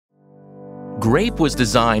Grape was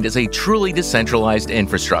designed as a truly decentralized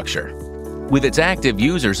infrastructure, with its active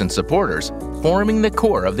users and supporters forming the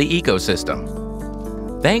core of the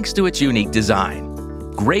ecosystem. Thanks to its unique design,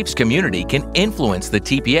 Grape's community can influence the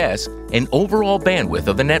TPS and overall bandwidth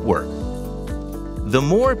of the network. The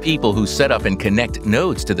more people who set up and connect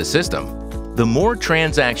nodes to the system, the more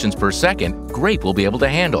transactions per second Grape will be able to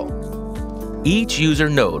handle. Each user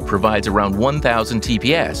node provides around 1,000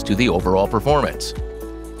 TPS to the overall performance,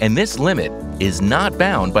 and this limit is not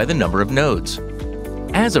bound by the number of nodes.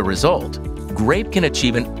 As a result, Grape can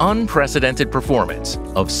achieve an unprecedented performance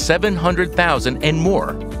of 700,000 and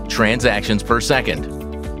more transactions per second.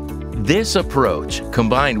 This approach,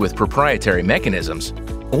 combined with proprietary mechanisms,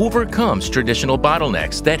 overcomes traditional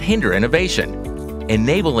bottlenecks that hinder innovation,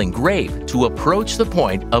 enabling Grape to approach the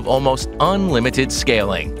point of almost unlimited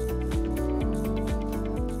scaling.